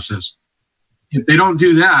thought process. If they don't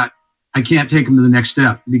do that, I can't take them to the next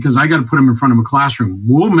step, because I got to put them in front of a classroom.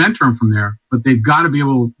 We'll mentor them from there, but they've got to be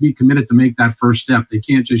able to be committed to make that first step. They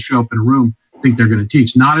can't just show up in a room, think they're going to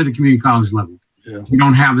teach. Not at a community college level. Yeah. You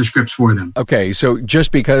don't have the scripts for them. Okay, so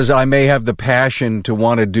just because I may have the passion to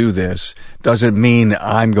want to do this doesn't mean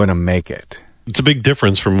I'm going to make it. It's a big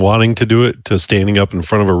difference from wanting to do it to standing up in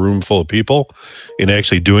front of a room full of people and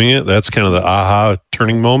actually doing it. That's kind of the aha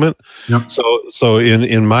turning moment. Yep. So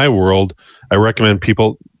in my world, I recommend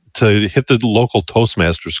people to hit the local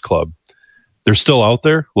Toastmasters club. They're still out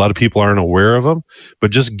there. A lot of people aren't aware of them, but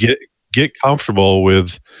just get comfortable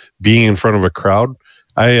with being in front of a crowd.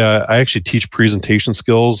 I actually teach presentation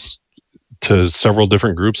skills to several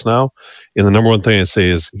different groups now. And the number one thing I say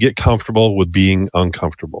is get comfortable with being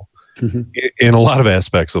uncomfortable in a lot of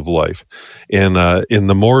aspects of life. And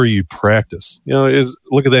the more you practice,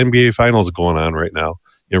 look at the NBA finals going on right now.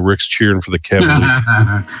 Rick's cheering for the Cavaliers.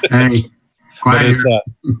 Hey,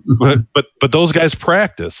 but those guys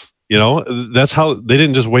practice. That's how they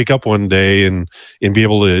didn't just wake up one day and be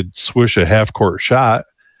able to swish a half-court shot.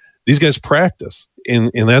 These guys practice,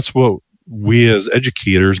 and that's what we as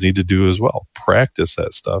educators need to do as well. Practice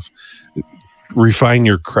that stuff. Refine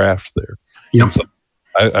your craft there. Yep. So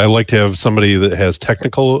I like to have somebody that has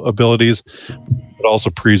technical abilities, but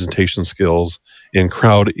also presentation skills and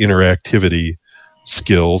crowd interactivity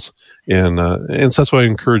skills. And so that's what I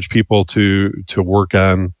encourage people to work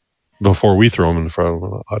on before we throw them in front of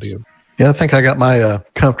an audience. Yeah, I think I got my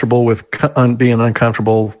comfortable with being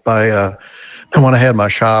uncomfortable by when I had my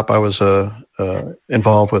shop. I was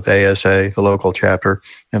involved with ASA, the local chapter,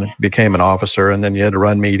 and became an officer. And then you had to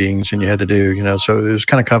run meetings, and you had to do, so it was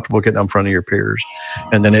kind of comfortable getting in front of your peers.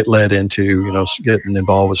 And then it led into, getting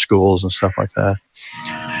involved with schools and stuff like that.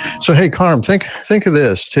 So, hey, Carm, think of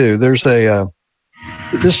this too. There's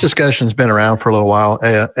this discussion's been around for a little while.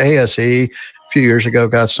 ASE a few years ago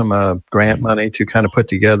got some grant money to kind of put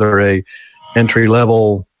together a entry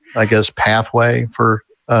level, I guess, pathway for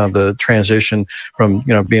the transition from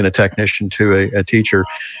being a technician to a teacher.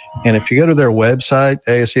 And if you go to their website,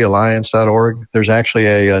 asealliance.org, there's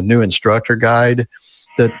actually a new instructor guide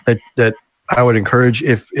that I would encourage,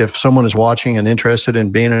 if someone is watching and interested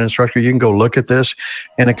in being an instructor, you can go look at this.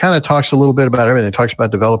 And it kind of talks a little bit about everything. It talks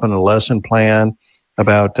about developing a lesson plan,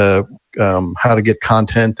 about how to get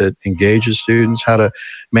content that engages students, how to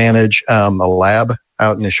manage a lab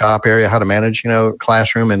out in the shop area, how to manage,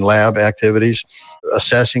 classroom and lab activities,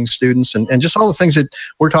 assessing students, and just all the things that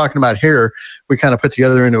we're talking about here, we kind of put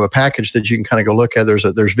together into a package that you can kind of go look at. There's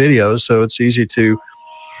videos, so it's easy to,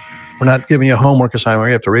 we're not giving you a homework assignment where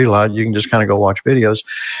you have to read a lot. You can just kind of go watch videos.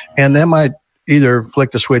 And that might either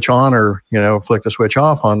flick the switch on or, flick the switch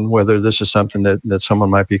off on whether this is something that someone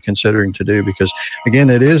might be considering to do. Because, again,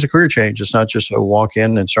 it is a career change. It's not just a walk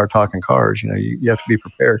in and start talking cars. You have to be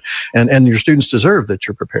prepared. And your students deserve that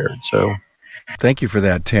you're prepared. So thank you for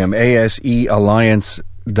that, Tim.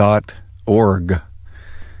 asealliance.org.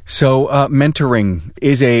 So mentoring,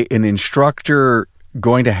 is an instructor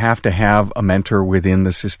going to have a mentor within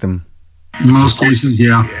the system? In most cases,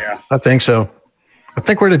 yeah. I think so. I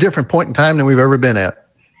think we're at a different point in time than we've ever been at,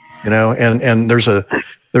 and there's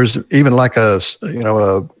even like a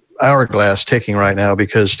hourglass ticking right now,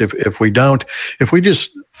 because if we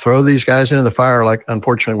just throw these guys into the fire, like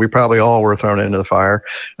unfortunately we probably all were thrown into the fire,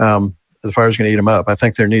 the fire's going to eat them up. I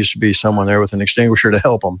think there needs to be someone there with an extinguisher to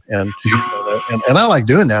help them. And I like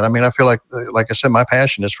doing that. I mean, I feel like I said, my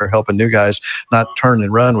passion is for helping new guys not turn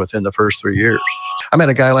and run within the first 3 years. I met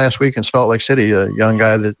a guy last week in Salt Lake City, a young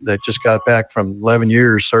guy that just got back from 11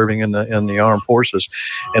 years serving in the armed forces,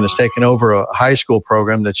 and has taken over a high school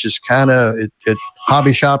program that's just kind of, it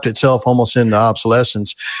hobby shopped itself almost into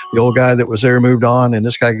obsolescence. The old guy that was there moved on, and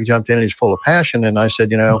this guy jumped in and he's full of passion. And I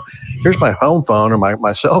said, here's my home phone or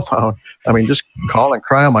my cell phone. I mean, just call and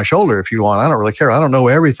cry on my shoulder if you want. I don't really care. I don't know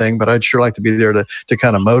everything, but I'd sure like to be there to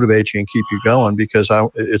kind of motivate you and keep you going, because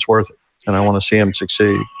it's worth it. And I want to see him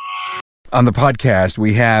succeed. On the podcast,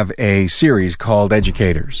 we have a series called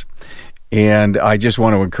Educators. And I just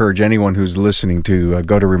want to encourage anyone who's listening to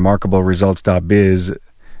go to remarkableresults.biz,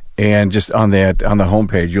 and just on the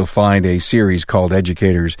homepage, you'll find a series called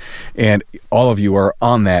Educators. And all of you are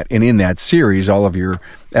on that, and in that series, all of your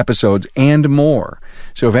episodes and more.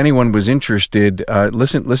 So if anyone was interested,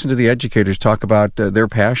 listen to the educators talk about their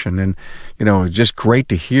passion. And, it's just great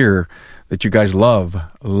to hear that you guys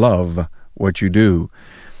love what you do.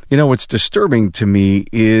 What's disturbing to me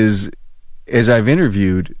is, as I've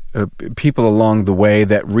interviewed people along the way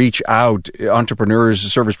that reach out, entrepreneurs,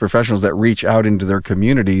 service professionals that reach out into their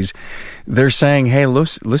communities, they're saying, hey,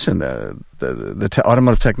 listen, the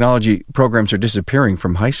automotive technology programs are disappearing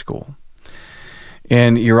from high school.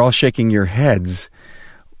 And you're all shaking your heads.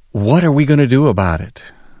 What are we going to do about it?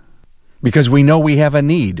 Because we know we have a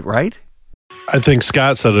need, right? I think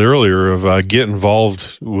Scott said it earlier of get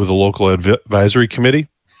involved with a local advisory committee.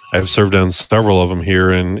 I've served on several of them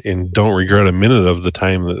here and don't regret a minute of the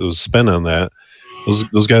time that was spent on that.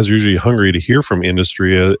 Those guys are usually hungry to hear from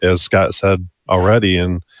industry, as Scott said already,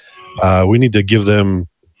 and we need to give them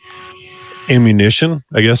ammunition,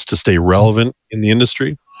 I guess, to stay relevant in the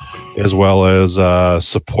industry, as well as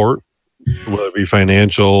support, whether it be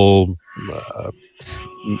financial,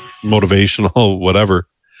 motivational, whatever.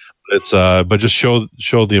 But just show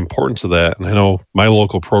the importance of that. And I know my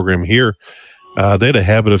local program here, they had a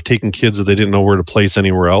habit of taking kids that they didn't know where to place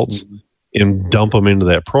anywhere else and dump them into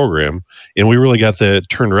that program. And we really got that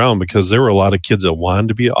turned around because there were a lot of kids that wanted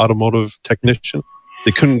to be an automotive technician.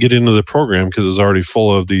 They couldn't get into the program because it was already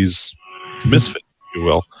full of these misfits, if you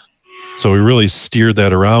will. So we really steered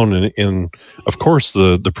that around. And of course,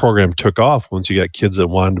 the program took off once you got kids that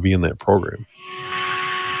wanted to be in that program.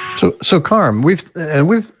 So Carm, we've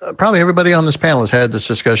probably everybody on this panel has had this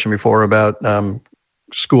discussion before about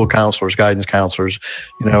school counselors, guidance counselors,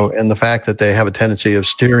 and the fact that they have a tendency of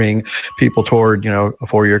steering people toward,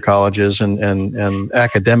 4-year colleges and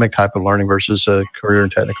academic type of learning versus career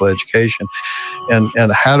and technical education.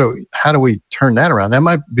 And how do we turn that around? That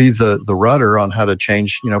might be the rudder on how to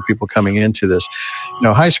change, people coming into this.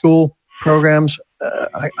 High school programs,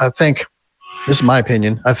 I think, this is my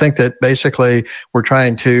opinion, I think that basically we're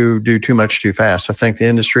trying to do too much too fast. I think the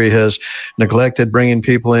industry has neglected bringing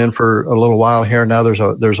people in for a little while here. Now there's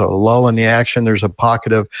a lull in the action. There's a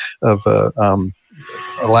pocket of a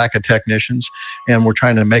lack of technicians, and we're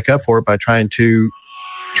trying to make up for it by trying to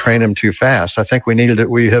train them too fast. I think we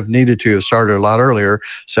have needed to have started a lot earlier,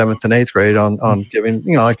 7th and 8th grade on giving,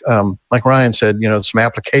 like Ryan said, some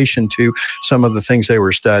application to some of the things they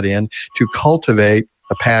were studying to cultivate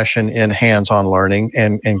a passion in hands-on learning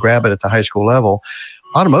and grab it at the high school level.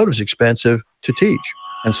 Automotive is expensive to teach.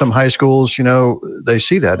 And some high schools, they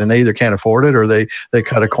see that and they either can't afford it or they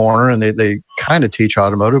cut a corner and they kind of teach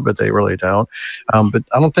automotive, but they really don't. But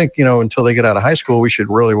I don't think, until they get out of high school, we should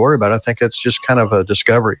really worry about it. I think it's just kind of a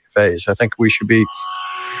discovery phase. I think we should be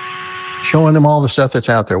showing them all the stuff that's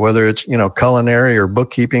out there, whether it's, culinary or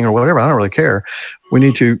bookkeeping or whatever. I don't really care. We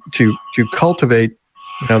need to cultivate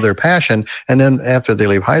their passion. And then after they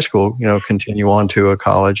leave high school, continue on to a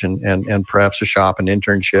college and perhaps a shop, an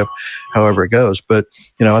internship, however it goes. But,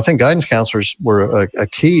 I think guidance counselors were a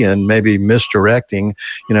key in maybe misdirecting,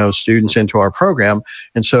 students into our program.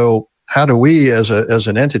 And so how do we as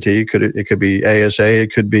an entity, it could be ASA,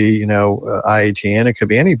 it could be, IATN, it could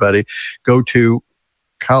be anybody, go to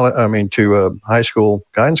high school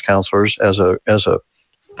guidance counselors as a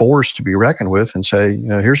force to be reckoned with and say,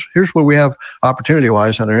 here's what we have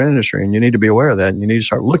opportunity-wise in our industry, and you need to be aware of that, and you need to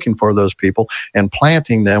start looking for those people and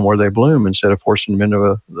planting them where they bloom instead of forcing them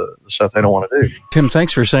into the stuff they don't want to do. Tim,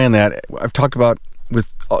 thanks for saying that. I've talked about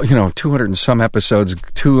with 200 and some episodes,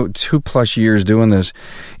 two plus years doing this,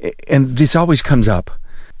 and this always comes up.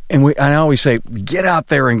 And I always say, get out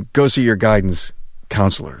there and go see your guidance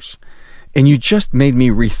counselors. And you just made me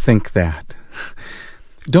rethink that.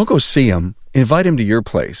 Don't go see them. Invite him to your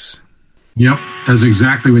place. Yep, that's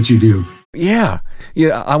exactly what you do. Yeah.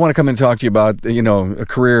 I want to come and talk to you about, a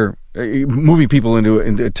career, moving people into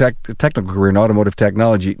a technical career in automotive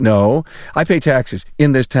technology. No, I pay taxes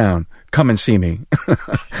in this town. Come and see me.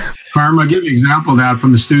 Carm, I'll give you an example of that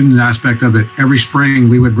from the student aspect of it. Every spring,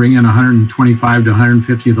 we would bring in 125 to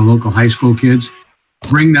 150 of the local high school kids,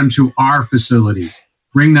 bring them to our facility,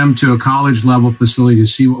 bring them to a college level facility to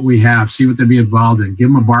see what we have, see what they'd be involved in, give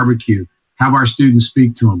them a barbecue, have our students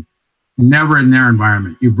speak to them. Never in their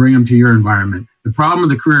environment. You bring them to your environment. The problem with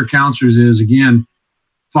the career counselors is, again,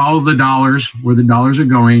 follow the dollars where the dollars are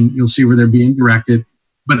going. You'll see where they're being directed.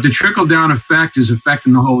 But the trickle-down effect is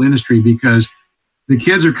affecting the whole industry because the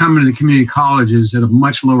kids are coming to the community colleges at a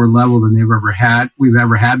much lower level than we've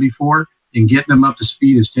ever had before, and getting them up to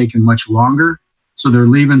speed has taken much longer. So they're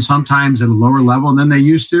leaving sometimes at a lower level than they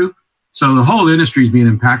used to. So the whole industry is being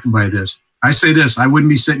impacted by this. I say this, I wouldn't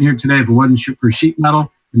be sitting here today if it wasn't for sheet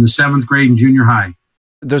metal in the 7th grade and junior high.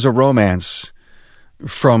 There's a romance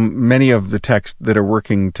from many of the techs that are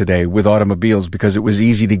working today with automobiles because it was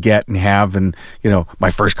easy to get and have. And, my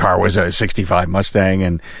first car was a 65 Mustang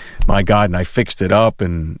and my God, and I fixed it up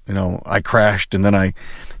and, I crashed. And then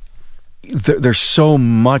there's so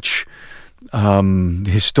much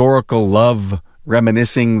historical love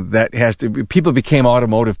reminiscing that people became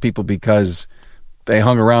automotive people because they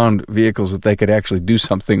hung around vehicles that they could actually do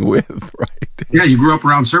something with, right? Yeah, you grew up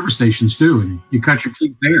around service stations too, and you cut your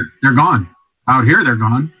teeth there. They're gone. Out here, they're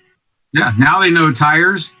gone. Yeah, now they know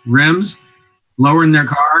tires, rims, lowering their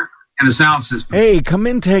car, and a sound system. Hey, come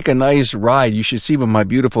in, take a nice ride. You should see my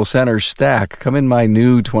beautiful center stack. Come in my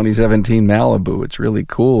new 2017 Malibu. It's really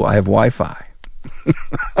cool. I have Wi-Fi.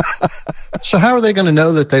 So how are they going to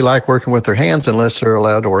know that they like working with their hands unless they're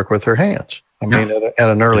allowed to work with their hands? I mean, at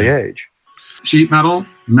an early age. Sheet metal,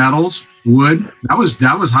 metals, wood. That was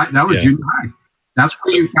high. That was junior high. That's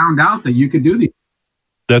where you found out that you could do these.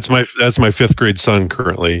 That's my 5th grade son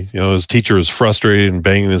currently. His teacher is frustrated and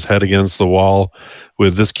banging his head against the wall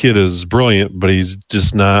with, this kid is brilliant, but he's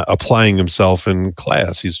just not applying himself in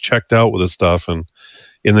class. He's checked out with his stuff. And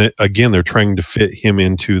again, they're trying to fit him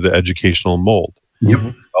into the educational mold.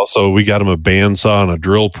 Yep. Also, we got him a bandsaw and a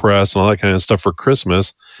drill press and all that kind of stuff for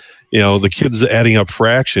Christmas. The kid's adding up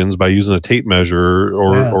fractions by using a tape measure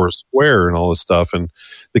or a square and all this stuff. And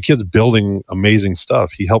the kid's building amazing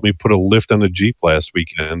stuff. He helped me put a lift on a Jeep last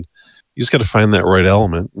weekend. You just got to find that right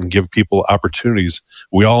element and give people opportunities.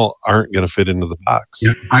 We all aren't going to fit into the box.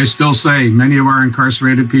 Yeah. I still say many of our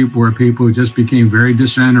incarcerated people are people who just became very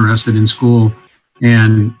disinterested in school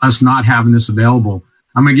and us not having this available.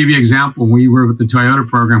 I'm going to give you an example. When we were with the Toyota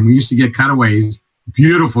program, we used to get cutaways,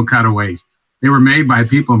 beautiful cutaways. They were made by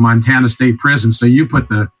people in Montana State Prison. So you put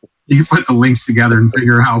the links together and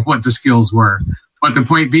figure out what the skills were. But the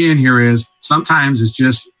point being here is sometimes it's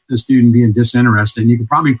just the student being disinterested. And you can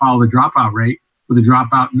probably follow the dropout rate with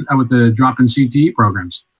the drop-in CTE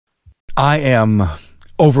programs. I am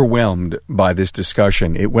overwhelmed by this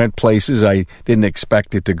discussion. It went places I didn't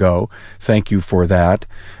expect it to go. Thank you for that.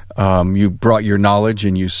 You brought your knowledge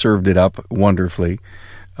and you served it up wonderfully.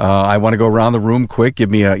 I want to go around the room quick. Give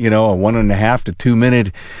me a 1.5 to 2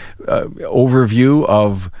 minute overview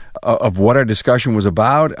of what our discussion was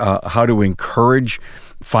about, how to encourage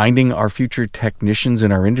finding our future technicians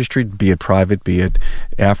in our industry, be it private, be it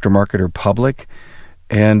aftermarket or public.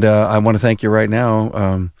 And I want to thank you right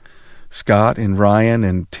now, Scott and Ryan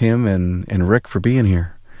and Tim and Rick, for being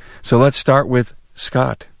here. So let's start with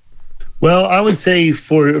Scott. Well, I would say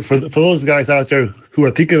for those guys out there who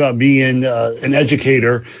are thinking about being an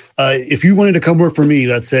educator, if you wanted to come work for me,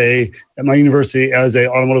 let's say at my university as an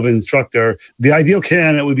automotive instructor, the ideal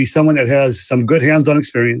candidate would be someone that has some good hands-on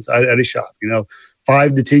experience at a shop.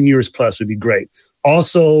 5 to 10 years plus would be great.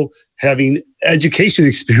 Also having education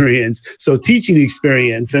experience, so teaching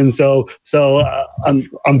experience. And so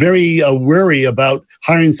I'm very wary about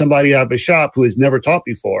hiring somebody out of a shop who has never taught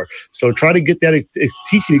before. So try to get that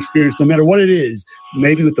teaching experience no matter what it is,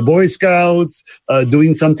 maybe with the Boy Scouts,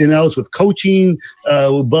 doing something else with coaching,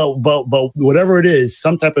 but whatever it is,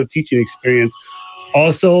 some type of teaching experience.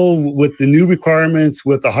 Also, with the new requirements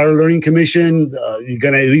with the Higher Learning Commission, you're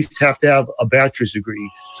going to at least have to have a bachelor's degree.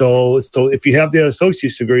 So if you have the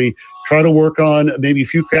associate's degree, try to work on maybe a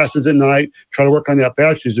few classes at night, try to work on that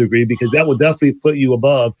bachelor's degree, because that will definitely put you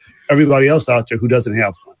above everybody else out there who doesn't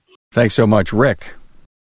have one. Thanks so much. Rick?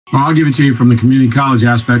 Well, I'll give it to you from the community college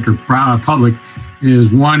aspect or public. Is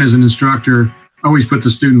one, as an instructor, always put the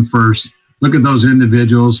student first. Look at those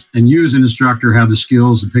individuals and you as an instructor have the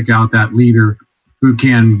skills to pick out that leader who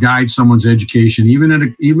can guide someone's education, even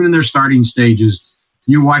in their starting stages.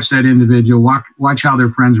 You watch that individual, watch how their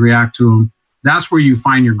friends react to them. That's where you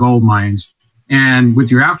find your gold mines. And with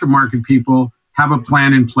your aftermarket people, have a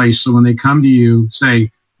plan in place. So when they come to you, say,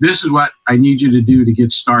 this is what I need you to do to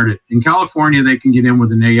get started. In California, they can get in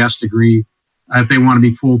with an AS degree if they want to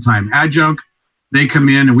be full-time. Adjunct, they come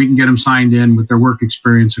in and we can get them signed in with their work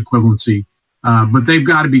experience equivalency. But they've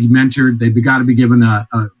got to be mentored. They've got to be given a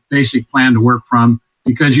basic plan to work from,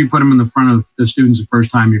 because you put them in the front of the students the first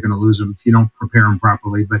time, you're going to lose them if you don't prepare them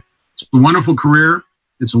properly. But it's a wonderful career.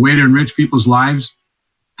 It's a way to enrich people's lives.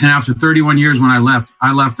 And after 31 years when I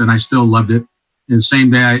left and I still loved it. And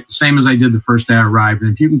the same as I did the first day I arrived.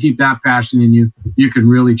 And if you can keep that passion in you, you can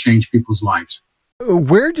really change people's lives.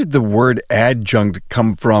 Where did the word adjunct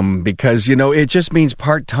come from? Because, it just means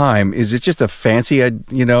part-time. Is it just a fancy,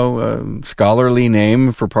 scholarly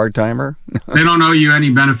name for part-timer? They don't owe you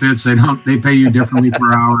any benefits. They pay you differently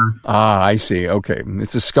per hour. Ah, I see. Okay.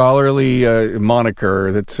 It's a scholarly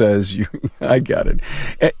moniker that says I got it.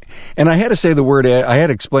 And I had to say I had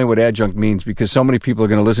to explain what adjunct means, because so many people are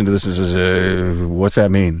going to listen to this and says, what's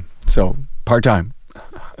that mean? So, part-time.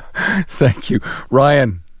 Thank you.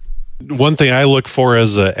 Ryan. One thing I look for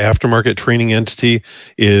as an aftermarket training entity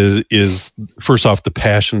is first off, the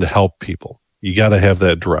passion to help people. You got to have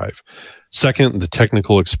that drive. Second, the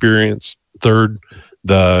technical experience. Third,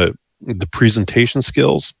 the presentation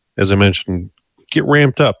skills. As I mentioned, get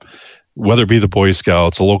ramped up, whether it be the Boy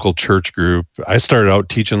Scouts, a local church group. I started out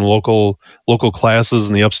teaching local classes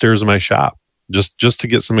in the upstairs of my shop just to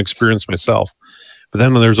get some experience myself. But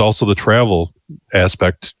then there's also the travel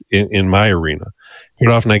aspect in my arena. Quite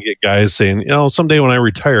often I get guys saying, someday when I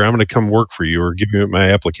retire, I'm going to come work for you or give you my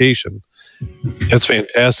application. That's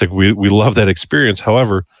fantastic. We love that experience.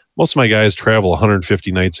 However, most of my guys travel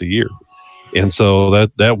 150 nights a year. And so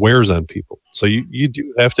that wears on people. So you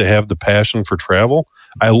do have to have the passion for travel.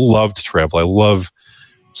 I love to travel. I love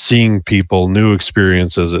seeing people, new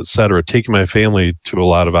experiences, et cetera, taking my family to a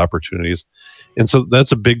lot of opportunities. And so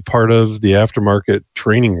that's a big part of the aftermarket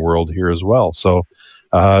training world here as well. So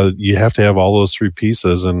you have to have all those three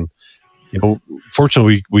pieces. And,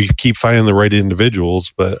 fortunately, we keep finding the right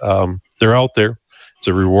individuals, but they're out there. It's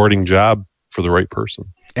a rewarding job for the right person.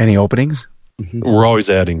 Any openings? Mm-hmm. We're always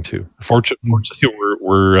adding to. Fortunately,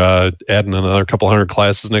 we're adding another couple hundred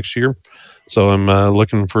classes next year. So I'm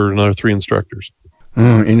looking for another 3 instructors.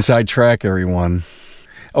 Inside track, everyone.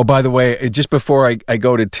 Oh, by the way, just before I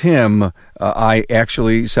go to Tim, I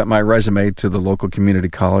actually sent my resume to the local community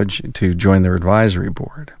college to join their advisory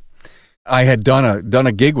board. I had done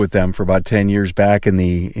a gig with them for about 10 years back in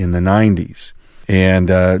the 90s, and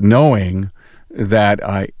knowing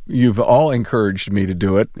that you've all encouraged me to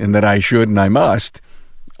do it, and that I should and I must,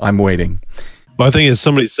 I'm waiting. Well, I think as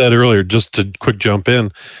somebody said earlier, just to quick jump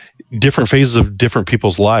in, different phases of different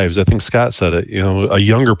people's lives. I think Scott said it. A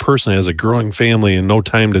younger person has a growing family and no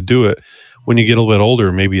time to do it. When you get a little bit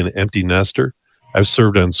older, maybe an empty nester. I've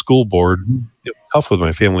served on school board. It's tough with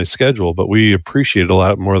my family schedule, but we appreciate a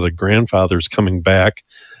lot more of the grandfathers coming back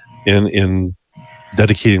and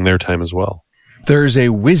dedicating their time as well. There's a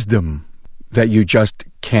wisdom that you just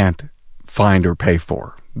can't find or pay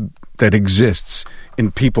for that exists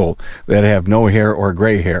in people that have no hair or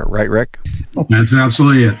gray hair. Right, Rick? That's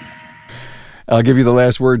absolutely it. I'll give you the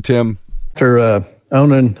last word, Tim. After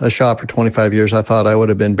owning a shop for 25 years, I thought I would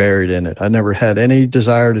have been buried in it. I never had any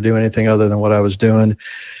desire to do anything other than what I was doing,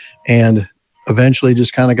 and eventually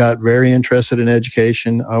just kind of got very interested in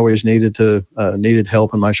education. I always needed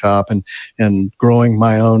help in my shop, and growing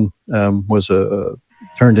my own was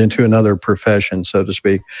turned into another profession, so to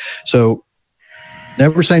speak. So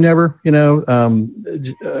never say never,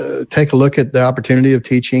 take a look at the opportunity of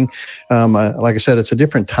teaching. Like I said, it's a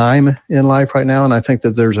different time in life right now. And I think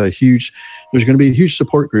that there's going to be a huge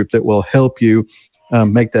support group that will help you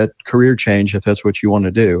make that career change if that's what you want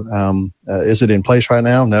to do. Is it in place right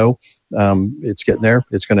now? No. It's getting there.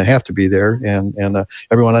 It's going to have to be there. And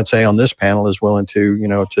everyone I'd say on this panel is willing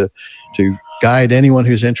to guide anyone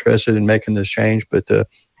who's interested in making this change. But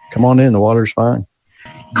come on in, the water's fine.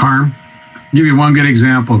 Carm, give you one good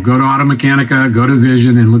example. Go to Auto Mechanica, go to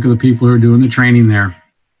Vision, and look at the people who are doing the training there.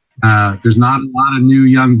 There's not a lot of new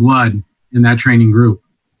young blood in that training group.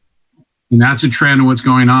 And that's a trend of what's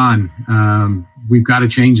going on. We've got to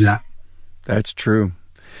change that. That's true.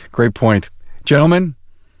 Great point. Gentlemen,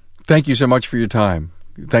 thank you so much for your time.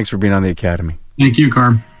 Thanks for being on the Academy. Thank you,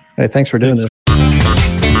 Carm. Hey, thanks for doing this.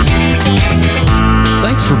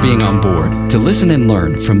 Thanks for being on board to listen and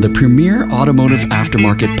learn from the premier automotive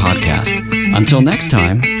aftermarket podcast. Until next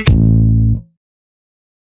time,